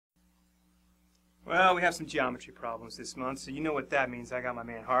Well, we have some geometry problems this month, so you know what that means. I got my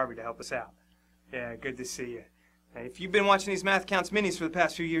man Harvey to help us out. Yeah, good to see you. Now, if you've been watching these Math Counts minis for the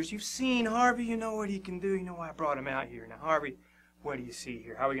past few years, you've seen Harvey. You know what he can do. You know why I brought him out here. Now, Harvey, what do you see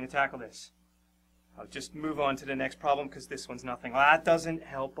here? How are we going to tackle this? I'll just move on to the next problem because this one's nothing. Well, that doesn't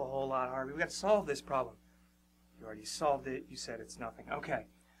help a whole lot, Harvey. We've got to solve this problem. You already solved it. You said it's nothing. Okay.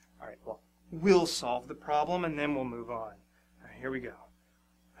 All right, well, we'll solve the problem, and then we'll move on. All right, here we go.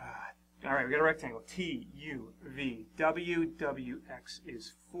 All right, we got a rectangle. T, U, V, W, WX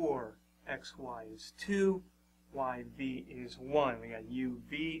is 4, XY is 2, YV is 1. We got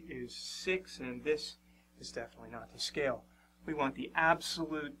UV is 6, and this is definitely not to scale. We want the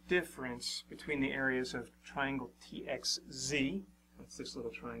absolute difference between the areas of triangle TXZ, that's this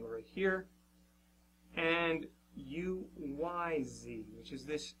little triangle right here, and UYZ, which is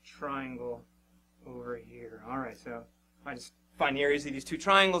this triangle over here. All right, so I just find the areas of these two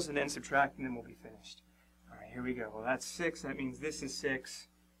triangles and then subtract, and then we'll be finished. All right, here we go. Well, that's 6. That means this is 6.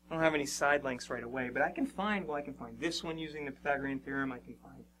 I don't have any side lengths right away, but I can find this one using the Pythagorean Theorem. I can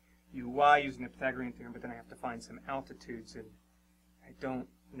find UY using the Pythagorean Theorem, but then I have to find some altitudes, and I don't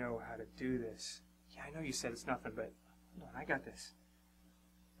know how to do this. Yeah, I know you said it's nothing, but hold on, I got this.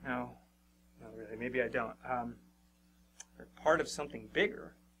 No, really, maybe I don't. They're part of something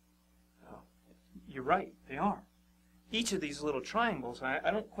bigger. Oh, you're right, they are. Each of these little triangles,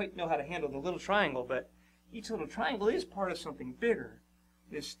 I don't quite know how to handle the little triangle, but each little triangle is part of something bigger.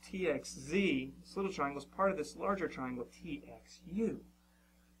 This TXZ, this little triangle, is part of this larger triangle, TXU.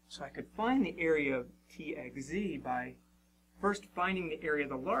 So I could find the area of TXZ by first finding the area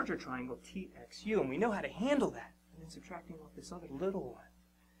of the larger triangle, TXU, and we know how to handle that, and then subtracting off this other little one.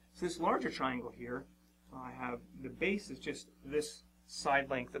 So this larger triangle here, I have the base is just this side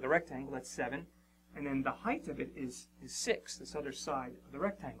length of the rectangle, that's 7. And then the height of it is 6, this other side of the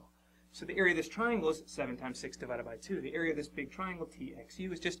rectangle. So the area of this triangle is 7 times 6 divided by 2. The area of this big triangle,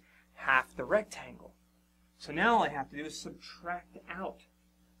 TXU, is just half the rectangle. So now all I have to do is subtract out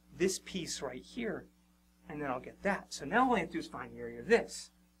this piece right here, and then I'll get that. So now all I have to do is find the area of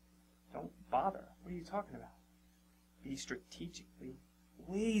this. Don't bother. What are you talking about? Be strategically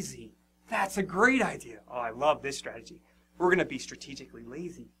lazy. That's a great idea. Oh, I love this strategy. We're going to be strategically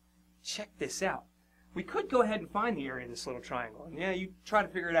lazy. Check this out. We could go ahead and find the area of this little triangle. And yeah, you try to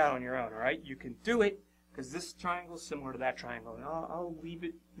figure it out on your own, all right? You can do it because this triangle is similar to that triangle. And I'll leave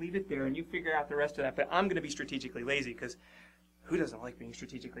it there, and you figure out the rest of that. But I'm going to be strategically lazy because who doesn't like being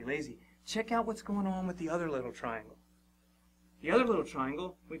strategically lazy? Check out what's going on with the other little triangle. The other little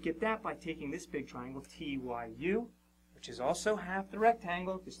triangle, we get that by taking this big triangle, TYU, which is also half the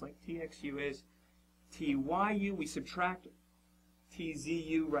rectangle, just like TXU is. TYU, we subtract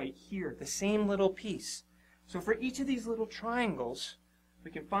TZU right here, the same little piece. So for each of these little triangles,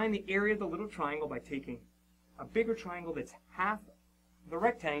 we can find the area of the little triangle by taking a bigger triangle that's half the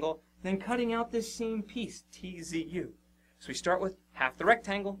rectangle, then cutting out this same piece, TZU. So we start with half the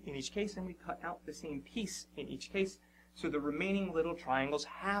rectangle in each case, and we cut out the same piece in each case. So the remaining little triangles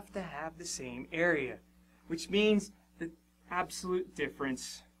have to have the same area, which means the absolute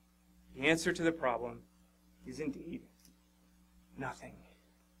difference, the answer to the problem, is indeed nothing.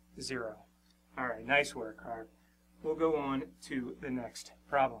 0. All right, nice work, Harv. We'll go on to the next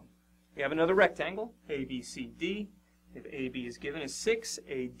problem. We have another rectangle, ABCD. If AB is given as 6,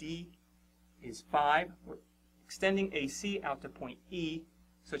 AD is 5. We're extending AC out to point E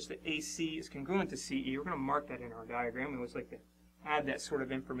such that AC is congruent to CE. We're going to mark that in our diagram. We always like to add that sort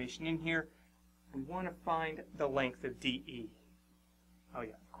of information in here. We want to find the length of DE. Oh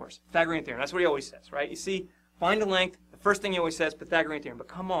yeah, of course. Pythagorean Theorem. That's what he always says, right? You see, find the length. The first thing he always says, Pythagorean Theorem. But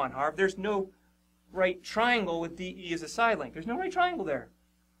come on, Harv, there's no right triangle with DE as a side length. There's no right triangle there.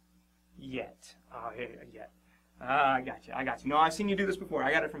 Yet. Oh, yeah, yet. I got you. No, I've seen you do this before.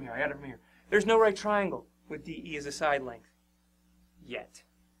 I got it from here. There's no right triangle with DE as a side length. Yet.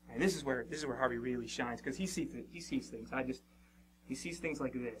 And this is where Harvey really shines, because he sees things. He sees things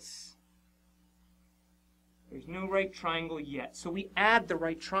like this. There's no right triangle yet. So we add the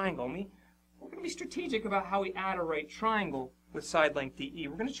right triangle. We're going to be strategic about how we add a right triangle with side length DE.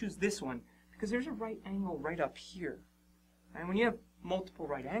 We're going to choose this one because there's a right angle right up here. And when you have multiple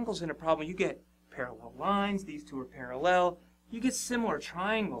right angles in a problem, you get parallel lines. These two are parallel. You get similar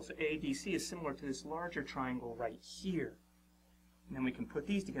triangles. ADC is similar to this larger triangle right here. And then we can put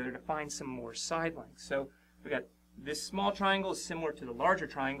these together to find some more side lengths. So we got this small triangle is similar to the larger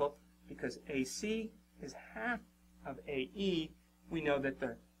triangle because AC is half of AE. We know that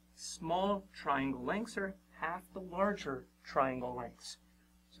the small triangle lengths are half the larger triangle lengths.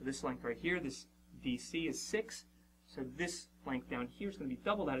 So this length right here, this DC is 6. So this length down here is going to be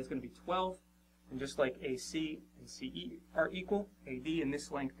double that. It's going to be 12. And just like AC and CE are equal, AD and this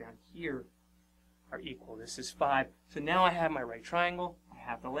length down here are equal. This is 5. So now I have my right triangle. I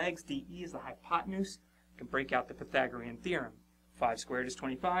have the legs. DE is the hypotenuse. I can break out the Pythagorean theorem. 5 squared is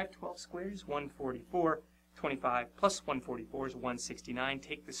 25. 12 squared is 144. 25 plus 144 is 169.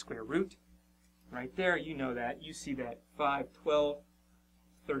 Take the square root. Right there, you know that. You see that 5, 12,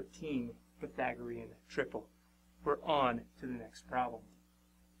 13 Pythagorean triple. We're on to the next problem.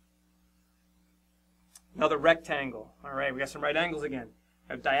 Another rectangle. All right, we got some right angles again.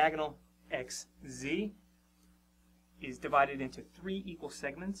 We have diagonal XZ is divided into 3 equal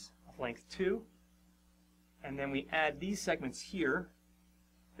segments of length 2. And then we add these segments here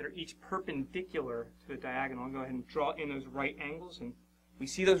that are each perpendicular to the diagonal. I'll go ahead and draw in those right angles. And we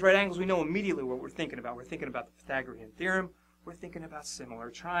see those right angles, we know immediately what we're thinking about. We're thinking about the Pythagorean theorem. We're thinking about similar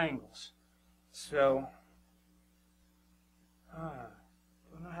triangles. So,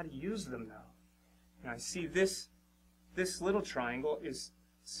 don't know how to use them though. Now I see this little triangle is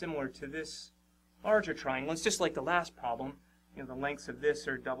similar to this larger triangle. It's just like the last problem. You know, the lengths of this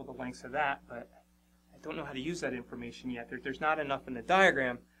are double the lengths of that, but I don't know how to use that information yet. There's not enough in the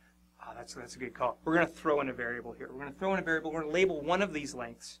diagram. Oh, that's a good call. We're going to throw in a variable here. We're going to throw in a variable. We're going to label one of these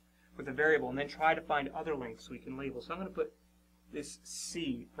lengths with a variable and then try to find other lengths we can label. So I'm going to put this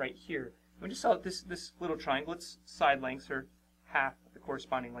C right here. We just saw this little triangle. Its side lengths are half the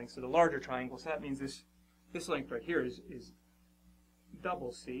corresponding lengths of the larger triangle. So that means this length right here is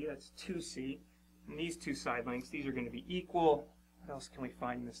double C. That's 2C. And these two side lengths, these are going to be equal. What else can we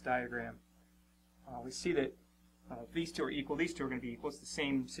find in this diagram? We see that these two are equal. These two are going to be equal. It's the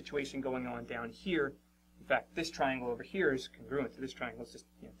same situation going on down here. In fact, this triangle over here is congruent to this triangle. Let's just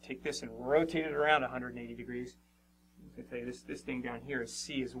take this and rotate it around 180 degrees. I'm going to tell you this thing down here is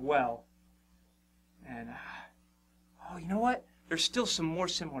C as well. And, oh, you know what? There's still some more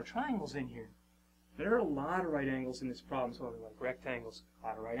similar triangles in here. There are a lot of right angles in this problem. So like rectangles, a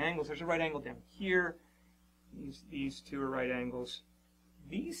lot of right angles. There's a right angle down here. These two are right angles.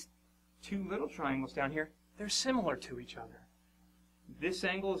 These two little triangles down here, they're similar to each other. This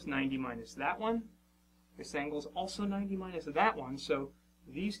angle is 90 minus that one. This angle is also 90 minus that one. So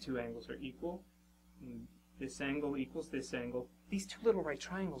these two angles are equal. And this angle equals this angle. These two little right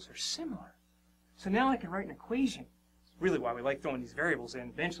triangles are similar. So now I can write an equation. It's really why we like throwing these variables in.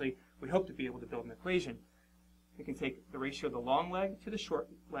 Eventually, we hope to be able to build an equation. We can take the ratio of the long leg to the short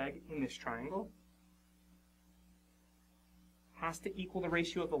leg in this triangle. Has to equal the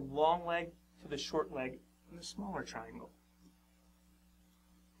ratio of the long leg to the short leg in the smaller triangle.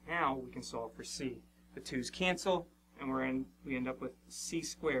 Now we can solve for C. The 2's cancel, and we end up with C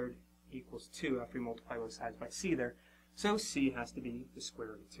squared equals 2 after we multiply both sides by C there. So C has to be the square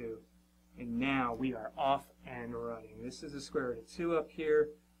root of 2. And now we are off and running. This is the square root of 2 up here.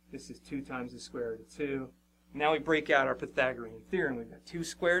 This is 2 times the square root of 2. Now we break out our Pythagorean theorem. We've got 2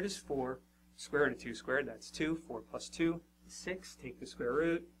 squared is 4. Square root of 2 squared, that's 2. 4 plus 2 is 6. Take the square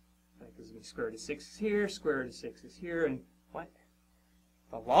root. That gives me square root of 6 is here. Square root of 6 is here. And what?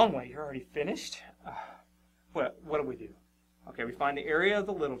 The long way, you're already finished? What do we do? Okay, we find the area of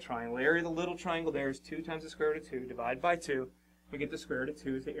the little triangle. The area of the little triangle there is 2 times the square root of 2. Divide by 2. We get the square root of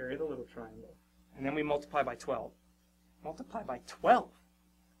 2 is the area of the little triangle. And then we multiply by 12. Multiply by 12? What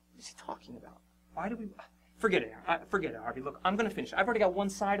is he talking about? Why do we... Forget it, Harvey. Look, I'm going to finish. I've already got one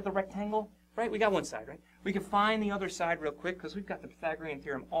side of the rectangle, right? We got one side, right? We can find the other side real quick because we've got the Pythagorean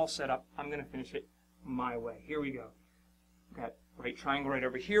theorem all set up. I'm going to finish it my way. Here we go. We've got right triangle right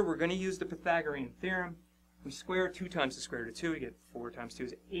over here. We're going to use the Pythagorean theorem. We square 2 times the square root of 2. We get 4 times 2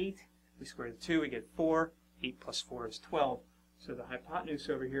 is 8. We square the 2. We get 4. 8 plus 4 is 12. So the hypotenuse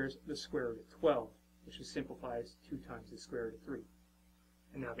over here is the square root of 12, which is simplified as 2 times the square root of 3.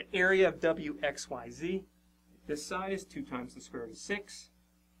 And now the area of WXYZ, this side is 2 times the square root of 6.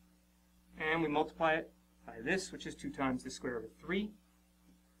 And we multiply it by this, which is 2 times the square root of 3.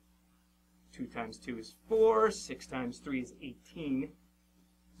 2 times 2 is 4. 6 times 3 is 18.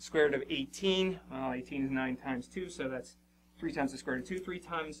 The square root of 18, well, 18 is 9 times 2, so that's 3 times the square root of 2. 3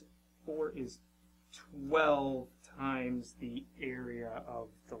 times 4 is 12 times the area of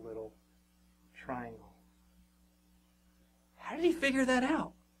the little triangle. How did he figure that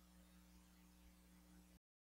out?